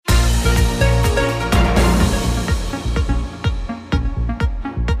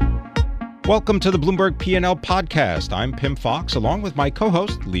Welcome to the Bloomberg P&L podcast. I'm Pim Fox, along with my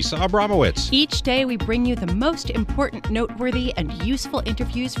co-host, Lisa Abramowitz. Each day, we bring you the most important, noteworthy, and useful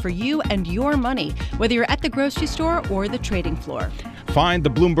interviews for you and your money, whether you're at the grocery store or the trading floor. Find the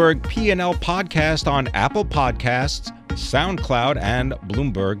Bloomberg P&L podcast on Apple Podcasts, SoundCloud, and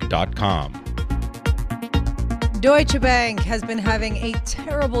Bloomberg.com. Deutsche Bank has been having a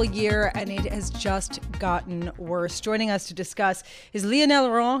terrible year, and it has just gotten worse. Joining us to discuss is Lionel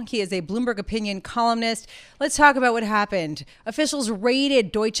Laurent. He is a Bloomberg Opinion columnist. Let's talk about what happened. Officials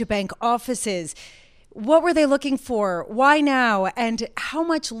raided Deutsche Bank offices. What were they looking for? Why now? And how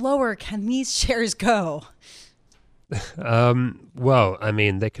much lower can these shares go? Well, I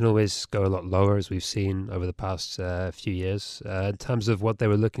mean, they can always go a lot lower, as we've seen over the past few years. In terms of what they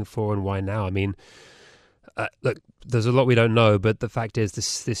were looking for and why now, I mean, look, there's a lot we don't know, but the fact is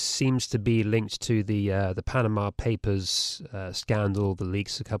this seems to be linked to the Panama Papers scandal, the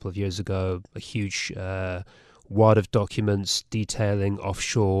leaks a couple of years ago, a huge wad of documents detailing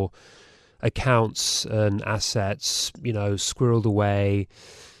offshore accounts and assets, squirreled away,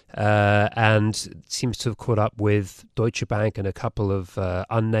 and seems to have caught up with Deutsche Bank and a couple of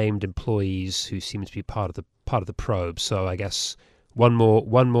unnamed employees who seem to be part of the probe. So I guess one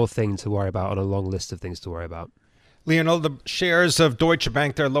more thing to worry about on a long list of things to worry about. Lionel, the shares of Deutsche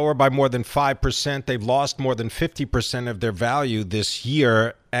Bank, they're lower by more than 5%. They've lost more than 50% of their value this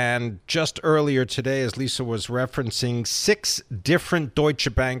year. And just earlier today, as Lisa was referencing, 6 different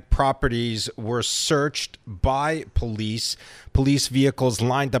Deutsche Bank properties were searched by police. Police vehicles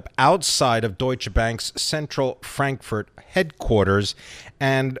lined up outside of Deutsche Bank's central Frankfurt headquarters.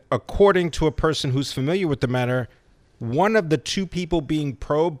 And according to a person who's familiar with the matter, one of the 2 people being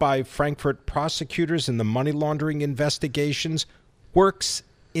probed by Frankfurt prosecutors in the money laundering investigations works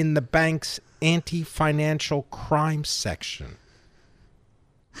in the bank's anti-financial crime section.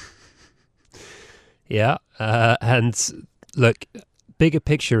 Yeah, and look, bigger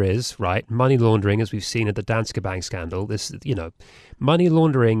picture is, right, money laundering, as we've seen at the Danske Bank scandal, money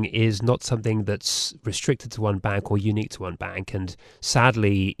laundering is not something that's restricted to one bank or unique to one bank. And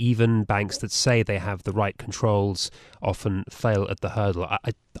sadly, even banks that say they have the right controls often fail at the hurdle.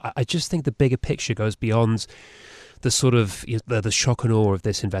 I just think the bigger picture goes beyond the sort of the shock and awe of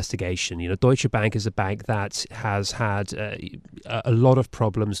this investigation. Deutsche Bank is a bank that has had a lot of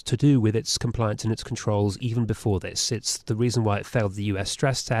problems to do with its compliance and its controls even before this. It's the reason why it failed the US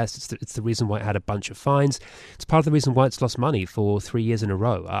stress test. It's the reason why it had a bunch of fines. It's part of the reason why it's lost money for 3 years in a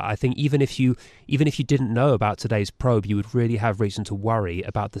row. I think even if you didn't know about today's probe, you would really have reason to worry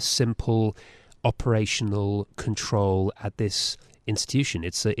about the simple operational control at this institution.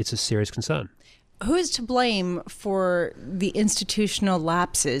 It's a serious concern. Who is to blame for the institutional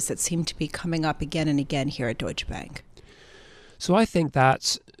lapses that seem to be coming up again and again here at Deutsche Bank? So I think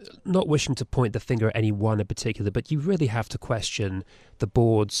that, not wishing to point the finger at any one in particular, but you really have to question the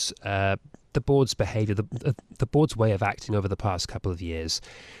board's behavior, the board's way of acting over the past couple of years.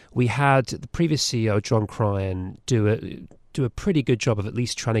 We had the previous CEO, John Cryan, do a pretty good job of at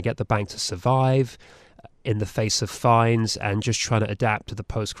least trying to get the bank to survive in the face of fines and just trying to adapt to the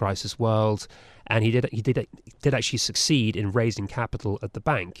post-crisis world. And he did actually succeed in raising capital at the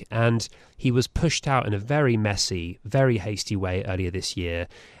bank. And he was pushed out in a very messy, very hasty way earlier this year.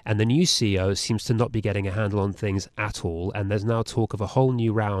 And the new CEO seems to not be getting a handle on things at all. And there's now talk of a whole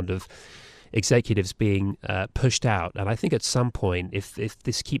new round of executives being pushed out. And I think at some point, if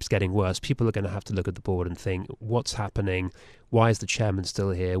this keeps getting worse, people are going to have to look at the board and think, what's happening? Why is the chairman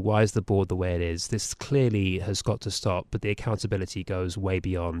still here? Why is the board the way it is? This clearly has got to stop, but the accountability goes way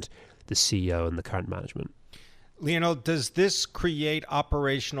beyond the CEO and the current management. Lionel, does this create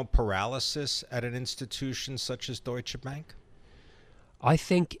operational paralysis at an institution such as Deutsche Bank? I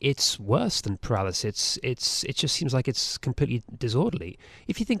think it's worse than paralysis. It just seems like it's completely disorderly.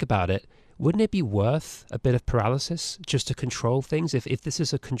 If you think about it, wouldn't it be worth a bit of paralysis just to control things? If this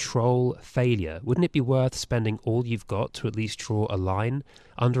is a control failure, wouldn't it be worth spending all you've got to at least draw a line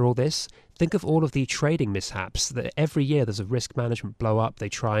under all this? Think of all of the trading mishaps that every year there's a risk management blow up. They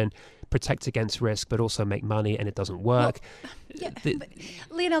try and protect against risk, but also make money, and it doesn't work. Well, but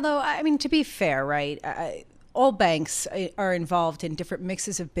Lionel, though, I mean, to be fair, right? All banks are involved in different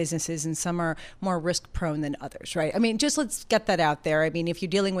mixes of businesses, and some are more risk prone than others, right? I mean, just let's get that out there. I mean, if you're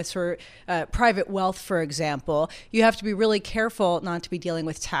dealing with private wealth, for example, you have to be really careful not to be dealing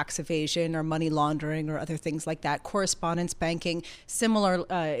with tax evasion or money laundering or other things like that. Correspondence banking, similar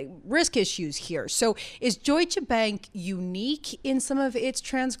risk issues here. So is Deutsche Bank unique in some of its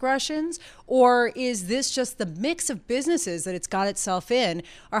transgressions, or is this just the mix of businesses that it's got itself in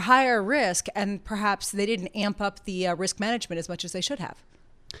are higher risk, and perhaps they didn't amp up the risk management as much as they should have?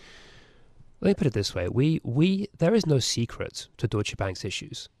 Let me put it this way. There is no secret to Deutsche Bank's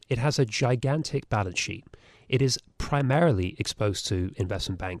issues. It has a gigantic balance sheet. It is primarily exposed to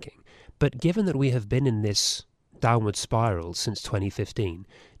investment banking. But given that we have been in this downward spiral since 2015,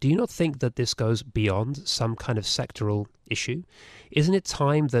 do you not think that this goes beyond some kind of sectoral issue? Isn't it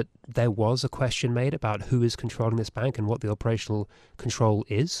time that there was a question made about who is controlling this bank and what the operational control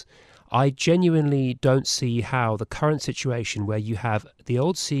is? I genuinely don't see how the current situation where you have the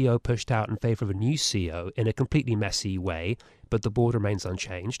old CEO pushed out in favor of a new CEO in a completely messy way, but the board remains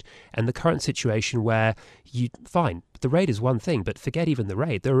unchanged, and the current situation where the raid is one thing, but forget even the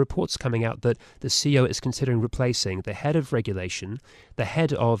raid. There are reports coming out that the CEO is considering replacing the head of regulation, the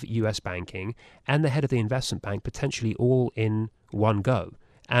head of US banking, and the head of the investment bank, potentially all in one go.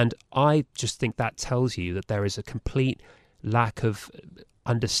 And I just think that tells you that there is a complete lack of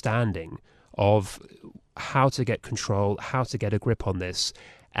understanding of how to get control, how to get a grip on this.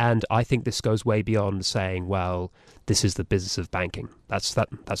 And I think this goes way beyond saying, well, this is the business of banking. That's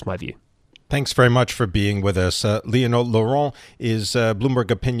my view. Thanks very much for being with us. Lionel Laurent is a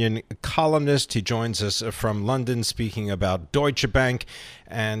Bloomberg Opinion columnist. He joins us from London speaking about Deutsche Bank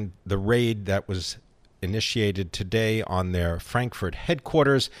and the raid that was initiated today on their Frankfurt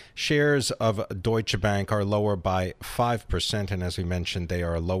headquarters. Shares of Deutsche Bank are lower by 5%, and as we mentioned, they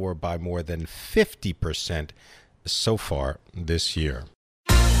are lower by more than 50% so far this year.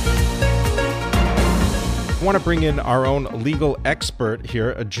 I want to bring in our own legal expert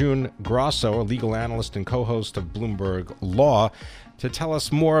here, June Grasso, a legal analyst and co-host of Bloomberg Law, to tell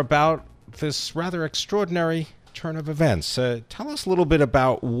us more about this rather extraordinary turn of events. Tell us a little bit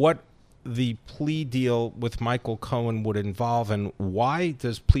about what the plea deal with Michael Cohen would involve, and why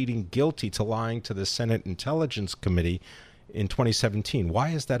does pleading guilty to lying to the Senate Intelligence Committee in 2017, why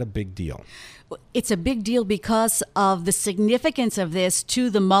is that a big deal? It's a big deal because of the significance of this to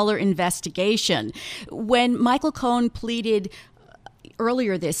the Mueller investigation. When Michael Cohen pleaded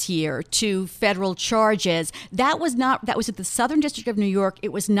earlier this year to federal charges, that was at the Southern District of New York.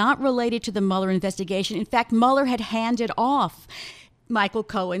 It was not related to the Mueller investigation. In fact, Mueller had handed off Michael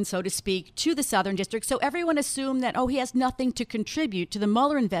Cohen, so to speak, to the Southern District. So everyone assumed that, he has nothing to contribute to the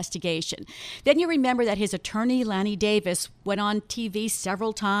Mueller investigation. Then you remember that his attorney, Lanny Davis, went on TV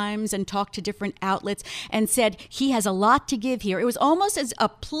several times and talked to different outlets and said he has a lot to give here. It was almost as a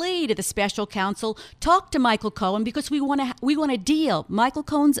plea to the special counsel, talk to Michael Cohen because we want a deal. Michael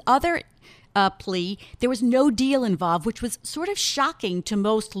Cohen's other plea, there was no deal involved, which was sort of shocking to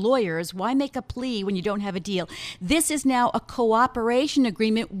most lawyers. Why make a plea when you don't have a deal? This is now a cooperation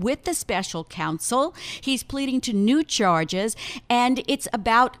agreement with the special counsel. He's pleading to new charges, and it's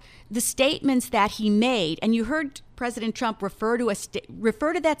about the statements that he made. And you heard President Trump refer to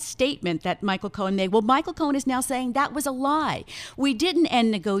that statement that Michael Cohen made. Well, Michael Cohen is now saying that was a lie. We didn't end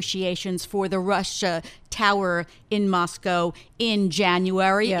negotiations for the Russia tower in Moscow in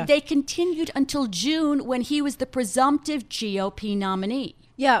January. Yeah. They continued until June, when he was the presumptive GOP nominee.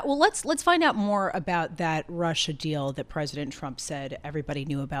 Yeah, well, let's find out more about that Russia deal that President Trump said everybody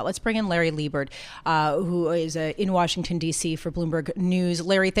knew about. Let's bring in Larry Liebert, who is in Washington, D.C. for Bloomberg News.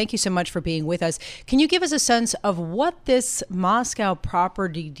 Larry, thank you so much for being with us. Can you give us a sense of what this Moscow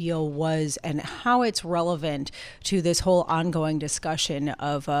property deal was and how it's relevant to this whole ongoing discussion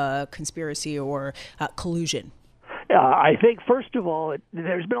of conspiracy or collusion? I think, first of all,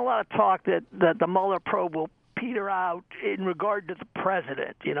 there's been a lot of talk that the Mueller probe will peter out in regard to the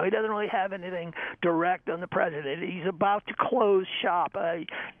president. He doesn't really have anything direct on the president. He's about to close shop.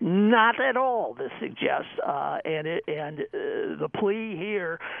 Not at all, this suggests. And the plea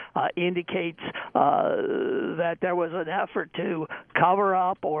here indicates that there was an effort to cover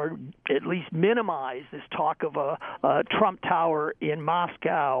up or at least minimize this talk of a Trump Tower in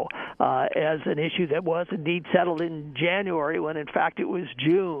Moscow as an issue that was indeed settled in January, when in fact it was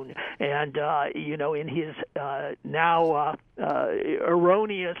June. And, in his now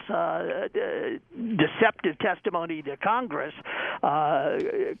erroneous, deceptive testimony to Congress,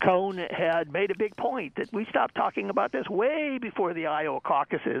 Cohen had made a big point that we stopped talking about this way before the Iowa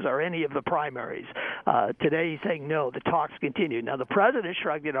caucuses or any of the primaries. Today he's saying, no, the talks continue. Now, the president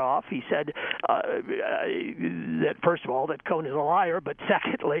shrugged it off. He said that, first of all, that Cohen is a liar, but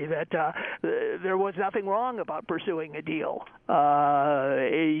secondly, that there was nothing wrong about pursuing a deal.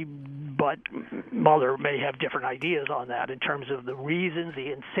 But Mueller may have different ideas on that in terms of the reasons,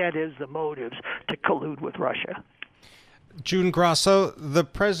 the incentives, the motives to collude with Russia. June Grasso, the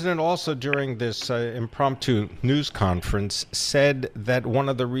president also during this impromptu news conference said that one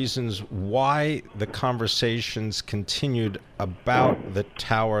of the reasons why the conversations continued about the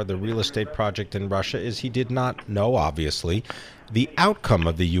tower, the real estate project in Russia, is he did not know, obviously, the outcome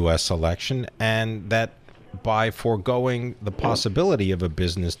of the U.S. election, and that by foregoing the possibility of a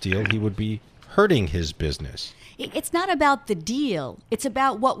business deal, he would be hurting his business. It's not about the deal. It's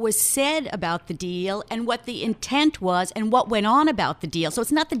about what was said about the deal and what the intent was and what went on about the deal. So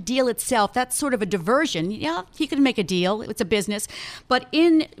it's not the deal itself. That's sort of a diversion. Yeah, he could make a deal. It's a business. But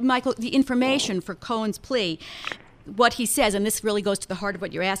in, Michael, the information for Cohen's plea, what he says, and this really goes to the heart of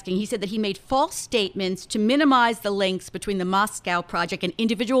what you're asking, he said that he made false statements to minimize the links between the Moscow project and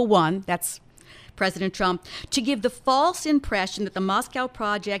Individual One, that's President Trump, to give the false impression that the Moscow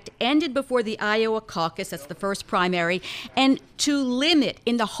project ended before the Iowa caucus, that's the first primary, and to limit,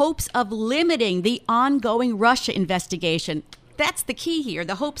 in the hopes of limiting the ongoing Russia investigation. That's the key here,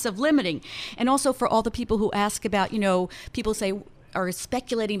 the hopes of limiting. And also for all the people who ask about, people say, are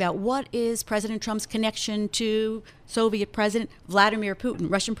speculating about what is President Trump's connection to Soviet President Vladimir Putin,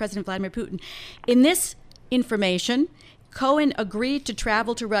 Russian President Vladimir Putin. In this information, Cohen agreed to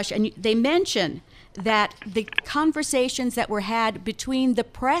travel to Russia, and they mention that the conversations that were had between the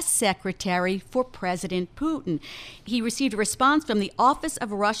press secretary for President Putin. He received a response from the Office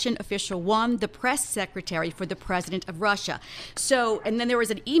of Russian Official One, the press secretary for the President of Russia. So, and then there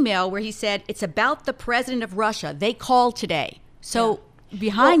was an email where he said, it's about the President of Russia. They called today. So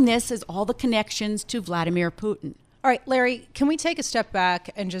behind this is all the connections to Vladimir Putin. All right, Larry, can we take a step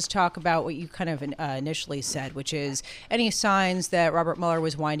back and just talk about what you kind of initially said, which is any signs that Robert Mueller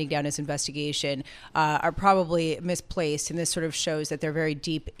was winding down his investigation are probably misplaced, and this sort of shows that they're very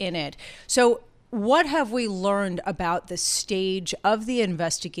deep in it. So what have we learned about the stage of the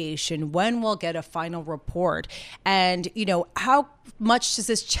investigation, when we'll get a final report, and, how much does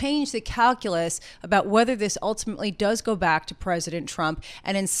this change the calculus about whether this ultimately does go back to President Trump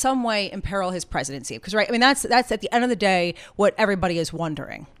and in some way imperil his presidency? Because, right, I mean, that's at the end of the day what everybody is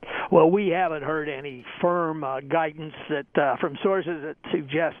wondering. Well, we haven't heard any firm guidance that from sources that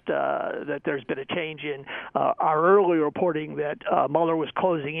suggest that there's been a change in our early reporting that Mueller was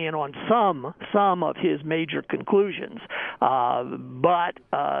closing in on some of his major conclusions. But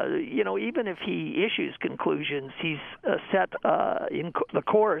even if he issues conclusions, he's set in the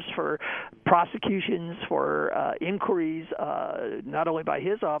course for prosecutions, for inquiries, not only by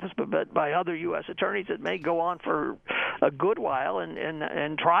his office but by other U.S. attorneys that may go on for a good while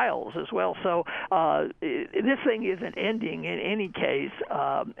and trials as well. So this thing isn't ending in any case,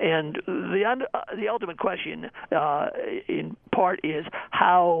 and the ultimate question in part is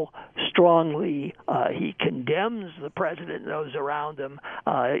how strongly he condemns the president and those around him,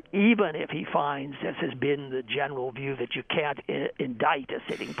 even if he finds, as has been the general view, that you can't indict a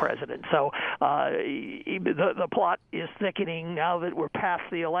sitting president. So the plot is thickening now that we're past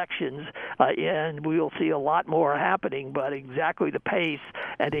the elections, and we'll see a lot more happening, but exactly the pace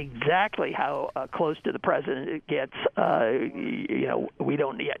and exactly how close to the president it gets, we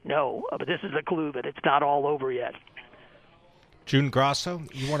don't yet know. But this is a clue that it's not all over yet. June Grasso,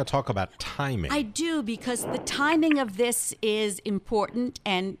 you want to talk about timing? I do, because the timing of this is important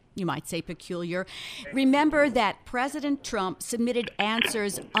and you might say peculiar. Remember that President Trump submitted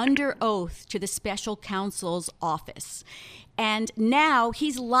answers under oath to the special counsel's office. And now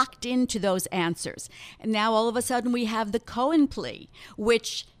he's locked into those answers. And now all of a sudden we have the Cohen plea,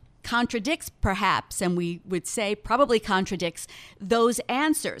 which contradicts perhaps, and we would say probably contradicts, those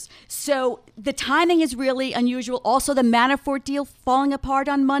answers. So the timing is really unusual. Also, the Manafort deal falling apart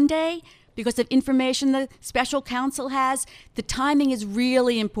on Monday because of information the special counsel has. The timing is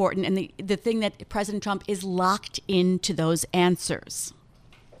really important, and the thing that President Trump is locked into those answers.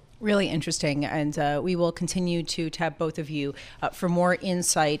 Really interesting, and we will continue to tap both of you for more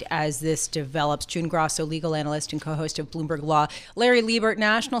insight as this develops. June Grasso, legal analyst and co-host of Bloomberg Law. Larry Liebert,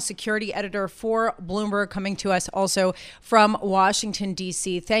 national security editor for Bloomberg, coming to us also from Washington,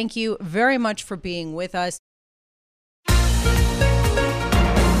 D.C. Thank you very much for being with us.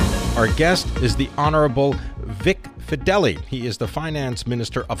 Our guest is the Honorable Vic Fedeli. He is the Finance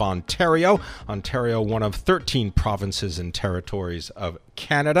Minister of Ontario. Ontario, one of 13 provinces and territories of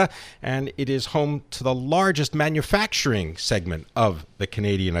Canada, and it is home to the largest manufacturing segment of the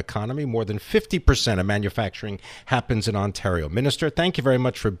Canadian economy. More than 50% of manufacturing happens in Ontario. Minister, thank you very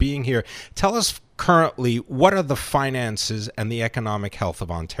much for being here. Tell us currently, what are the finances and the economic health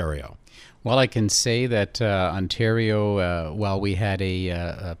of Ontario? Well, I can say that Ontario, while we had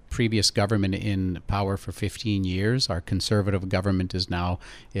a previous government in power for 15 years, our Conservative government has now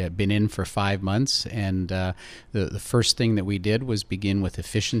been in for 5 months. And the first thing that we did was begin with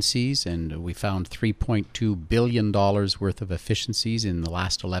efficiencies. And we found $3.2 billion worth of efficiencies in the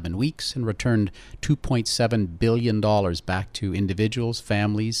last 11 weeks and returned $2.7 billion back to individuals,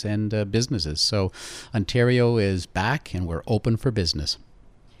 families, and businesses. So Ontario is back and we're open for business.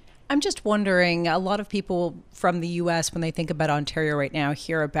 I'm just wondering, a lot of people from the U.S., when they think about Ontario right now,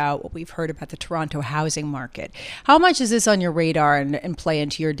 hear about what we've heard about the Toronto housing market. How much is this on your radar and play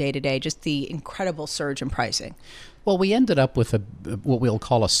into your day-to-day, just the incredible surge in pricing? Well, we ended up with what we'll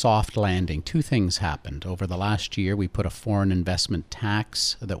call a soft landing. Two things happened. Over the last year, we put a foreign investment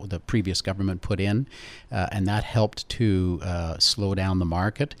tax that the previous government put in, and that helped to slow down the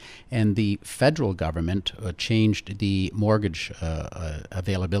market. And the federal government changed the mortgage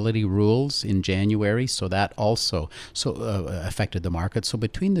availability rules in January, so that also affected the market. So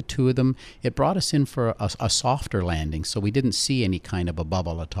between the two of them, it brought us in for a softer landing. So we didn't see any kind of a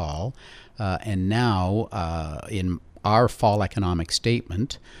bubble at all. And now, in our fall economic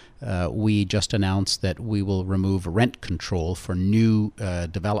statement, we just announced that we will remove rent control for new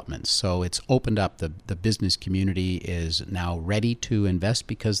developments. So it's opened up. The business community is now ready to invest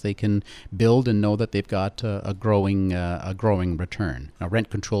because they can build and know that they've got a growing return. Now, rent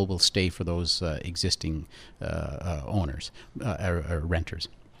control will stay for those existing owners or renters.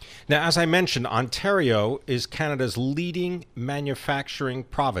 Now, as I mentioned, Ontario is Canada's leading manufacturing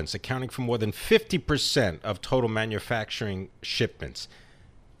province, accounting for more than 50% of total manufacturing shipments.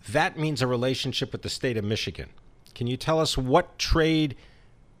 That means a relationship with the state of Michigan. Can you tell us what trade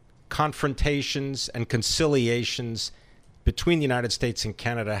confrontations and conciliations between the United States and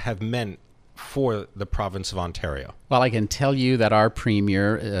Canada have meant for the province of Ontario? Well, I can tell you that our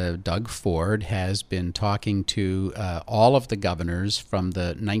Premier, Doug Ford, has been talking to all of the governors from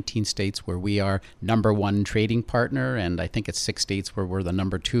the 19 states where we are number one trading partner, and I think it's 6 states where we're the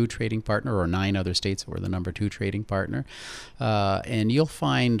number 2 trading partner, or 9 other states where we're the number 2 trading partner. And you'll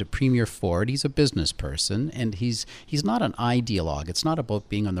find Premier Ford, he's a business person, and he's not an ideologue. It's not about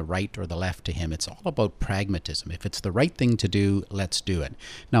being on the right or the left to him. It's all about pragmatism. If it's the right thing to do, let's do it.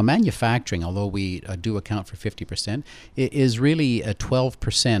 Now, manufacturing, although we do account for 50%, it is really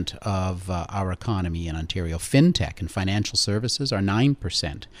 12% of our economy in Ontario. Fintech and financial services are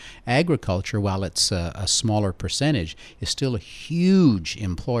 9%. Agriculture, while it's a smaller percentage, is still a huge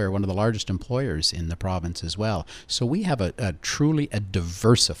employer, one of the largest employers in the province as well. So we have a truly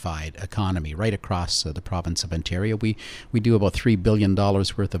diversified economy right across the province of Ontario. We do about $3 billion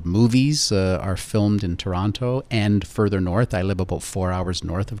worth of movies are filmed in Toronto and further north. I live about 4 hours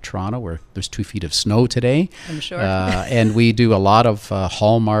north of Toronto, where there's 2 feet of snow today. I'm sure. And we do a lot of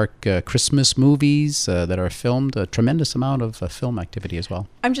Hallmark Christmas movies that are filmed, a tremendous amount of film activity as well.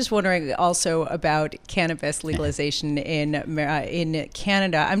 I'm just wondering also about cannabis legalization in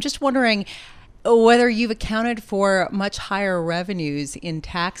Canada. I'm just wondering whether you've accounted for much higher revenues in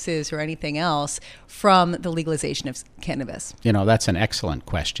taxes or anything else from the legalization of cannabis. You know, that's an excellent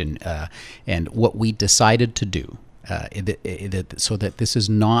question. And what we decided to do, so that this is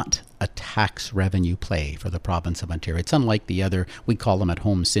not a tax revenue play for the province of Ontario. It's unlike the other, we call them at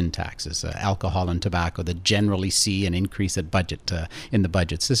home sin taxes, alcohol and tobacco, that generally see an increase in the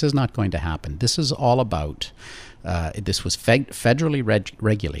budgets. This is not going to happen. This is all about, this was federally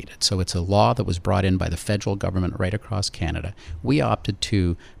regulated. So it's a law that was brought in by the federal government right across Canada. We opted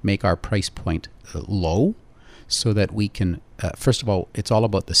to make our price point low so that we can, first of all, it's all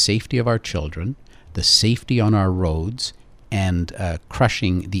about the safety of our children, the safety on our roads, and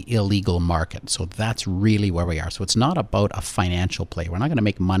crushing the illegal market. So that's really where we are. So it's not about a financial play. We're not going to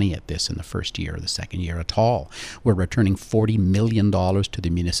make money at this in the first year or the second year at all. We're returning $40 million to the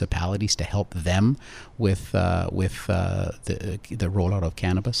municipalities to help them with the rollout of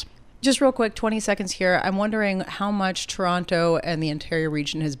cannabis. Just real quick, 20 seconds here. I'm wondering how much Toronto and the Ontario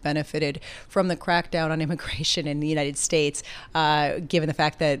region has benefited from the crackdown on immigration in the United States, given the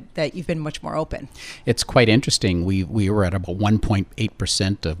fact that you've been much more open. It's quite interesting. We were at about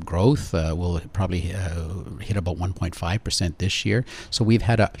 1.8% of growth. We'll probably hit about 1.5% this year. So we've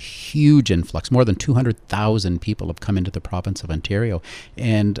had a huge influx. More than 200,000 people have come into the province of Ontario.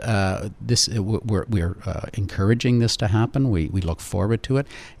 And we're encouraging this to happen. We look forward to it.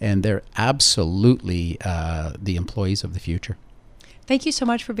 And they're absolutely the employees of the future. Thank you so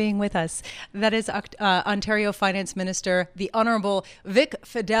much for being with us. That is Ontario Finance Minister, the Honourable Vic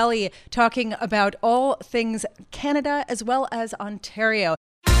Fedeli, talking about all things Canada as well as Ontario.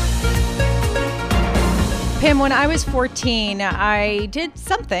 Pim, when I was 14, I did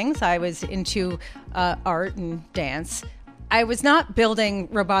some things. I was into art and dance. I was not building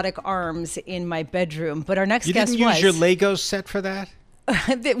robotic arms in my bedroom, but our next guest was. You didn't use your Lego set for that?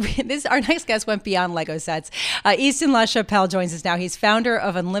 Our next guest went beyond Lego sets. Easton LaChapelle joins us now. He's founder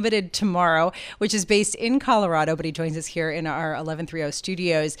of Unlimited Tomorrow, which is based in Colorado, but he joins us here in our 1130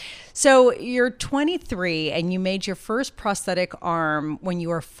 studios. So you're 23 and you made your first prosthetic arm when you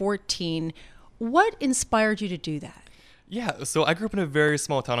were 14. What inspired you to do that? Yeah, so I grew up in a very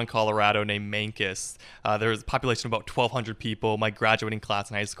small town in Colorado named Mancos. There was a population of about 1,200 people. My graduating class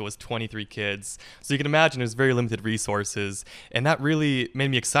in high school was 23 kids. So you can imagine there's very limited resources. And that really made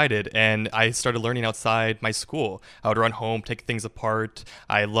me excited. And I started learning outside my school. I would run home, take things apart.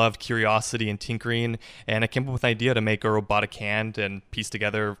 I loved curiosity and tinkering. And I came up with an idea to make a robotic hand and piece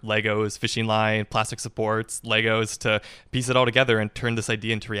together Legos, fishing line, plastic supports, Legos to piece it all together and turn this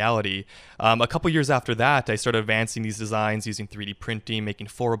idea into reality. A couple years after that, I started advancing these designs using 3D printing, making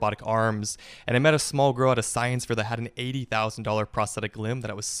full robotic arms, and I met a small girl at a science fair that had an $80,000 prosthetic limb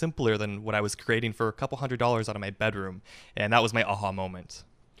that was simpler than what I was creating for a couple $100s out of my bedroom, and that was my aha moment.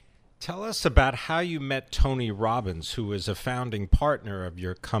 Tell us about how you met Tony Robbins, who is a founding partner of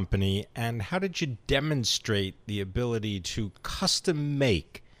your company, and how did you demonstrate the ability to custom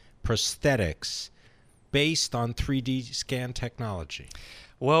make prosthetics based on 3D scan technology?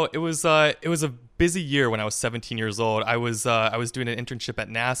 Well, it was a busy year when I was 17 years old. I was doing an internship at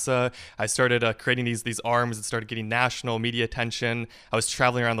NASA. I started creating these arms and started getting national media attention. I was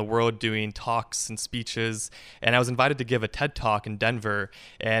traveling around the world doing talks and speeches, and I was invited to give a TED Talk in Denver,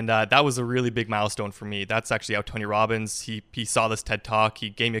 and that was a really big milestone for me. That's actually how Tony Robbins, he saw this TED Talk.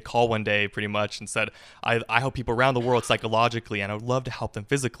 He gave me a call one day pretty much and said, I help people around the world psychologically, and I would love to help them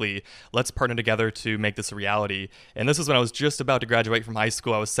physically. Let's partner together to make this a reality. And this was when I was just about to graduate from high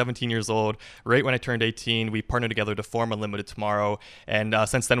school. I was 17 years old. Right when I turned 18, we partnered together to form Unlimited Tomorrow, and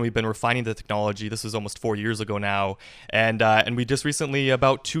since then we've been refining the technology. This was almost 4 years ago now, and we just recently,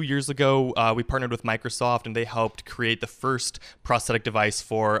 about 2 years ago, we partnered with Microsoft, and they helped create the first prosthetic device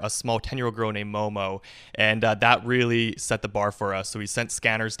for a small 10-year-old girl named Momo, and that really set the bar for us. So we sent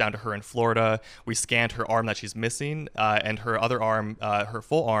scanners down to her in Florida. We scanned her arm that she's missing, and her other arm, her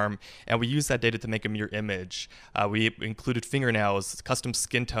full arm, and we used that data to make a mirror image. We included fingernails, custom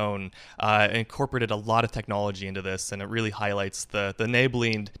skin tone, incorporated a lot of technology into this, and it really highlights the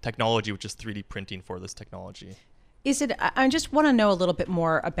enabling technology, which is 3D printing for this technology. I just want to know a little bit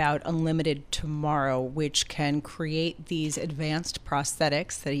more about Unlimited Tomorrow, which can create these advanced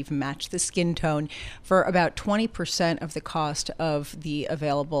prosthetics that even match the skin tone for about 20% of the cost of the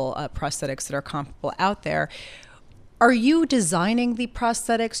available prosthetics that are comparable out there. Are you designing the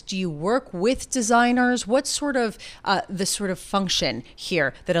prosthetics? Do you work with designers? What's sort of the sort of function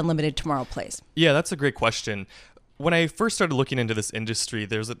here that Unlimited Tomorrow plays? Yeah, that's a great question. When I first started looking into this industry,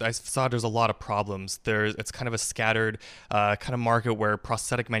 I saw there's a lot of problems. It's kind of a scattered kind of market where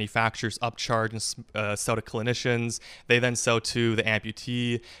prosthetic manufacturers upcharge and sell to clinicians. They then sell to the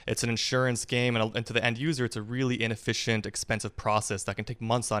amputee. It's an insurance game, and to the end user, it's a really inefficient, expensive process that can take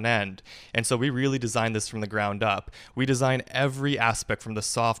months on end. And so we really designed this from the ground up. We design every aspect from the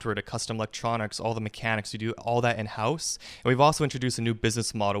software to custom electronics, all the mechanics. We do all that in-house. And we've also introduced a new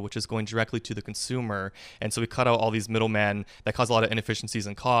business model, which is going directly to the consumer. And so we cut out all these middlemen that cause a lot of inefficiencies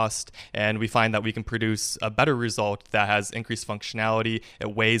and cost, and we find that we can produce a better result that has increased functionality.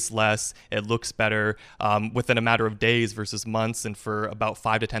 It weighs less, it looks better within a matter of days versus months, and for about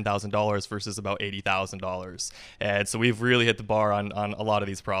 $5,000 to $10,000 versus about $80,000. And so we've really hit the bar on a lot of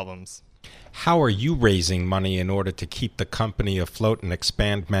these problems. How are you raising money in order to keep the company afloat and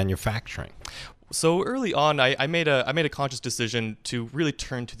expand manufacturing? So early on, I made a conscious decision to really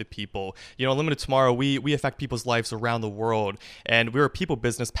turn to the people. You know, Unlimited Tomorrow, we affect people's lives around the world, and we're a people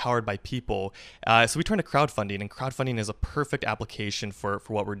business powered by people. So we turned to crowdfunding, and crowdfunding is a perfect application for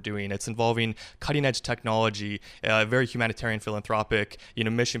what we're doing. It's involving cutting edge technology, a very humanitarian, philanthropic,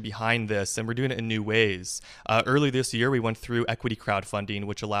 mission behind this, and we're doing it in new ways. Early this year, we went through equity crowdfunding,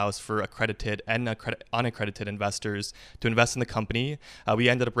 which allows for accredited and unaccredited investors to invest in the company. We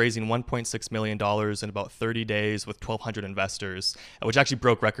ended up raising $1.6 million in about 30 days with 1,200 investors, which actually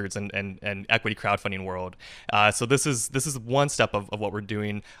broke records in equity crowdfunding world. So this is one step of what we're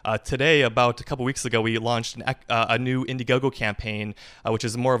doing. Today, about a couple weeks ago, we launched a new Indiegogo campaign, which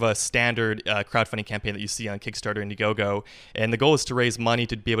is more of a standard crowdfunding campaign that you see on Kickstarter, Indiegogo. And the goal is to raise money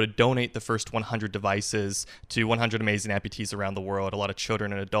to be able to donate the first 100 devices to 100 amazing amputees around the world, a lot of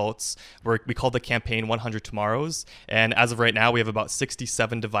children and adults. We call the campaign 100 Tomorrows. And as of right now, we have about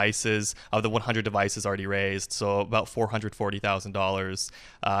 67 devices of the 100 100 devices already raised, so about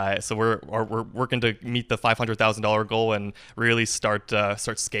 $440,000. So we're working to meet the $500,000 goal and really start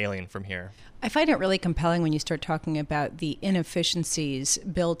scaling from here. I find it really compelling when you start talking about the inefficiencies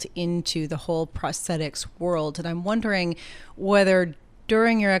built into the whole prosthetics world. And I'm wondering whether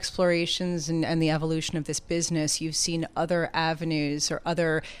during your explorations and the evolution of this business, you've seen other avenues or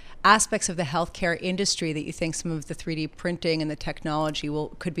other aspects of the healthcare industry that you think some of the 3D printing and the technology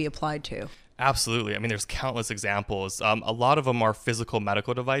could be applied to. Absolutely. I mean, there's countless examples. A lot of them are physical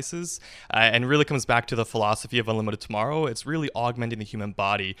medical devices, and really comes back to the philosophy of Unlimited Tomorrow. It's really augmenting the human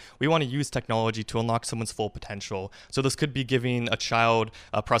body. We want to use technology to unlock someone's full potential. So this could be giving a child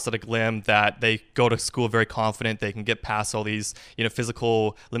a prosthetic limb that they go to school very confident they can get past all these,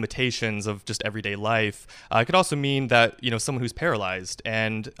 physical limitations of just everyday life. It could also mean that, someone who's paralyzed,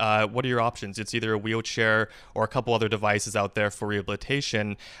 and what are your options? It's either a wheelchair or a couple other devices out there for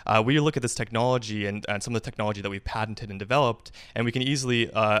rehabilitation. We look at this technology and some of the technology that we've patented and developed, and we can easily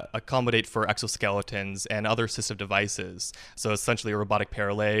accommodate for exoskeletons and other assistive devices. So essentially robotic pair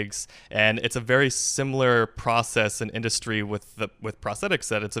of legs, and it's a very similar process and industry with prosthetics,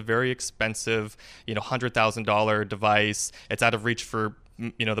 that it's a very expensive, $100,000 device. It's out of reach for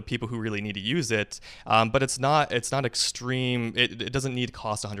the people who really need to use it, but it's not extreme. It doesn't need to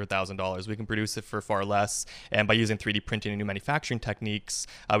cost $100,000. We can produce it for far less, and by using 3D printing and new manufacturing techniques,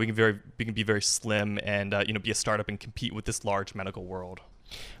 we can be very slim and be a startup and compete with this large medical world.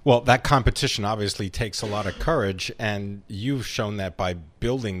 Well, that competition obviously takes a lot of courage, and you've shown that by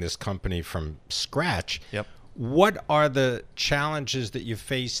building this company from scratch. Yep. What are the challenges that you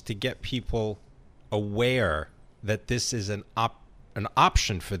face to get people aware that this is an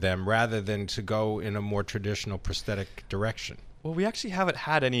option for them rather than to go in a more traditional prosthetic direction? Well, we actually haven't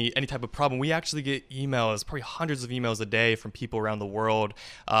had any type of problem. We actually get emails, probably hundreds of emails a day from people around the world,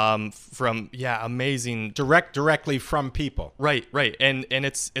 amazing. Directly from people. Right. And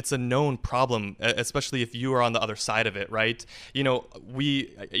it's a known problem, especially if you are on the other side of it, right?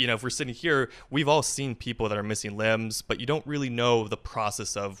 If we're sitting here, we've all seen people that are missing limbs, but you don't really know the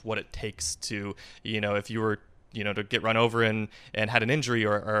process of what it takes to, if you were to get run over and had an injury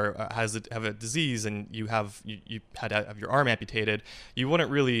or have a disease and you had to have your arm amputated, a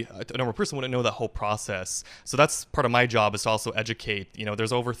normal person wouldn't know that whole process. So that's part of my job, is to also educate.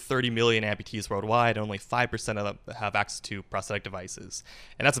 There's over 30 million amputees worldwide, and only 5% of them have access to prosthetic devices.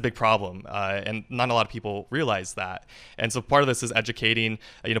 And that's a big problem. And not a lot of people realize that. And so part of this is educating.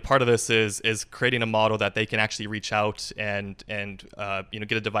 Part of this is creating a model that they can actually reach out and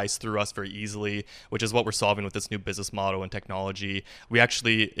get a device through us very easily, which is what we're solving with this new business model and technology. We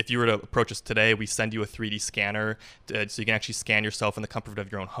actually, if you were to approach us today, we send you a 3D scanner so you can actually scan yourself in the comfort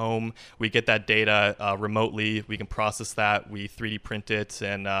of your own home. We get that data remotely. We can process that. We 3D print it,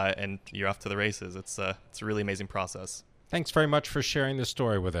 and you're off to the races. It's a really amazing process. Thanks very much for sharing this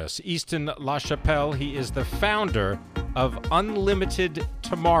story with us. Easton LaChapelle, he is the founder of Unlimited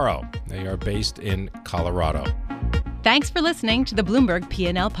Tomorrow. They are based in Colorado. Thanks for listening to the Bloomberg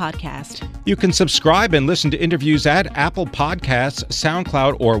P&L podcast. You can subscribe and listen to interviews at Apple Podcasts,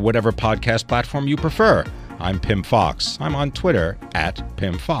 SoundCloud, or whatever podcast platform you prefer. I'm Pim Fox. I'm on Twitter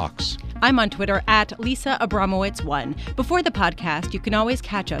 @PimFox. I'm on Twitter @Lisa Abramowitz1. Before the podcast, you can always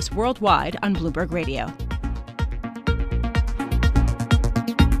catch us worldwide on Bloomberg Radio.